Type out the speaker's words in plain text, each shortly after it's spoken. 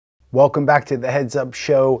Welcome back to the Heads Up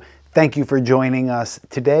Show. Thank you for joining us.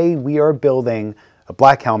 Today we are building a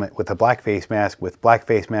black helmet with a black face mask, with black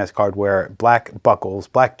face mask hardware, black buckles,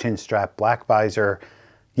 black chin strap, black visor.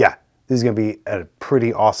 Yeah, this is going to be a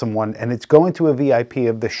pretty awesome one, and it's going to a VIP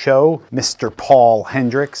of the show, Mr. Paul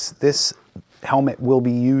Hendricks. This helmet will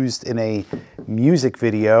be used in a music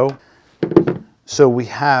video. So we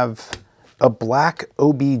have a black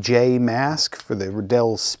OBJ mask for the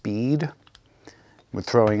Riddell Speed. We're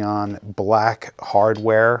throwing on black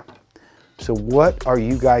hardware. So what are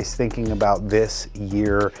you guys thinking about this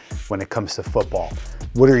year when it comes to football?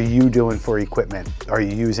 What are you doing for equipment? Are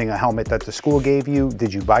you using a helmet that the school gave you?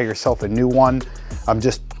 Did you buy yourself a new one? I'm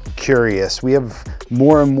just curious. We have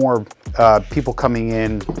more and more people coming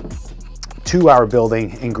in to our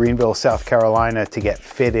building in Greenville, South Carolina to get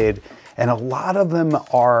fitted. And a lot of them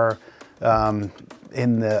are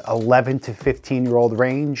in the 11 to 15-year-old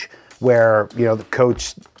range, where, you know, the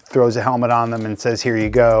coach throws a helmet on them and says, here you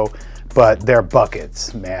go, but they're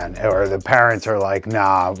buckets, man. Or the parents are like,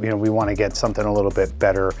 nah, you know, we want to get something a little bit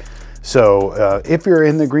better. So if you're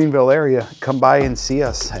in the Greenville area, come by and see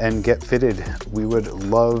us and get fitted. We would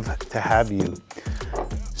love to have you.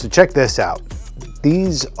 So check this out.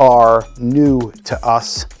 These are new to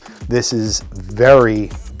us. This is very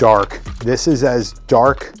dark. This is as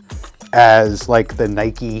dark as like the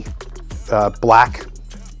Nike black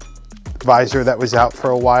visor that was out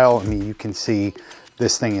for a while. I mean, you can see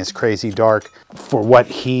this thing is crazy dark. For what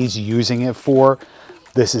he's using it for,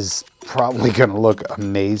 this is probably gonna look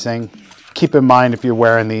amazing. Keep in mind, if you're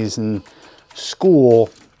wearing these in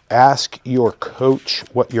school, ask your coach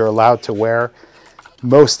what you're allowed to wear.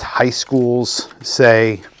 Most high schools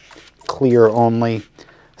say clear only.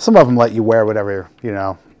 Some of them let you wear whatever, you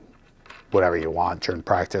know, whatever you want during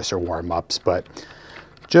practice or warm-ups, but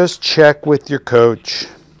just check with your coach.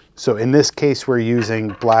 So in this case, we're using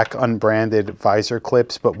black unbranded visor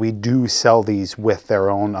clips, but we do sell these with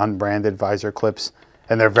their own unbranded visor clips,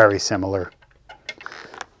 and they're very similar.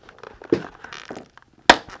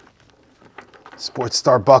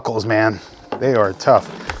 SportStar buckles, man, they are tough.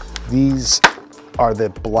 These are the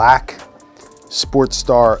black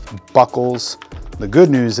SportStar buckles. The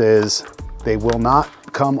good news is they will not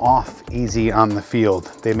come off easy on the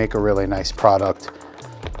field. They make a really nice product.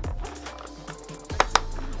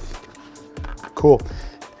 Cool.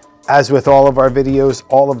 As with all of our videos,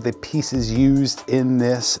 all of the pieces used in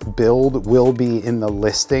this build will be in the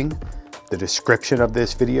listing, the description of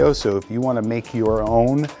this video. So if you want to make your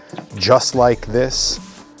own just like this,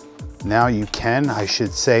 now you can. I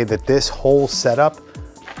should say that this whole setup,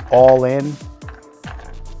 all in,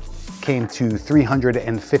 came to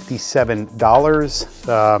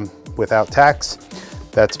 $357 without tax.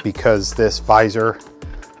 That's because this visor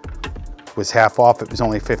was half off. It was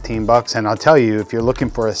only 15 bucks. And I'll tell you, if you're looking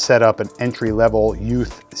for a setup, an entry-level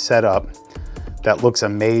youth setup that looks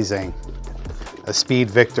amazing, a Speed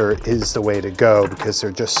Victor is the way to go because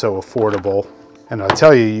they're just so affordable. And I'll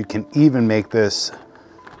tell you, you can even make this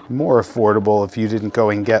more affordable if you didn't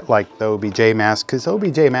go and get like the OBJ mask, because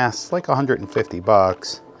OBJ mask is like 150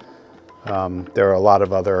 bucks. There are a lot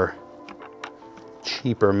of other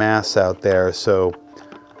cheaper masks out there. So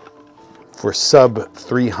for sub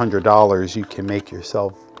 $300, you can make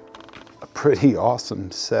yourself a pretty awesome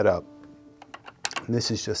setup. And this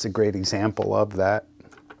is just a great example of that.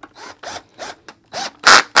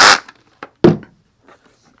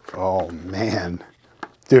 Oh man,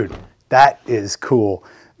 dude, that is cool.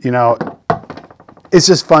 You know, it's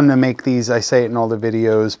just fun to make these. I say it in all the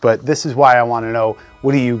videos, but this is why I want to know,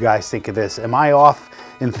 what do you guys think of this? Am I off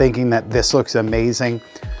in thinking that this looks amazing?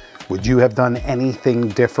 Would you have done anything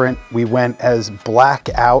different? We went as black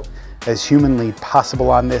out as humanly possible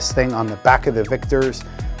on this thing. On the back of the Victors,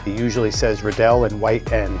 it usually says Riddell in white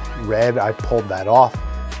and red. I pulled that off.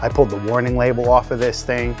 I pulled the warning label off of this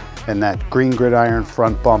thing, and that green Gridiron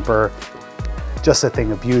front bumper. Just a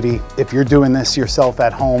thing of beauty. If you're doing this yourself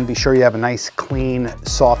at home, be sure you have a nice, clean,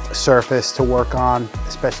 soft surface to work on,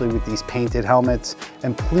 especially with these painted helmets.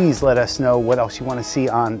 And please let us know what else you want to see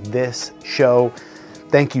on this show.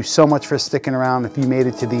 Thank you so much for sticking around. If you made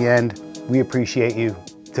it to the end, we appreciate you.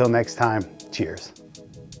 Till next time, cheers.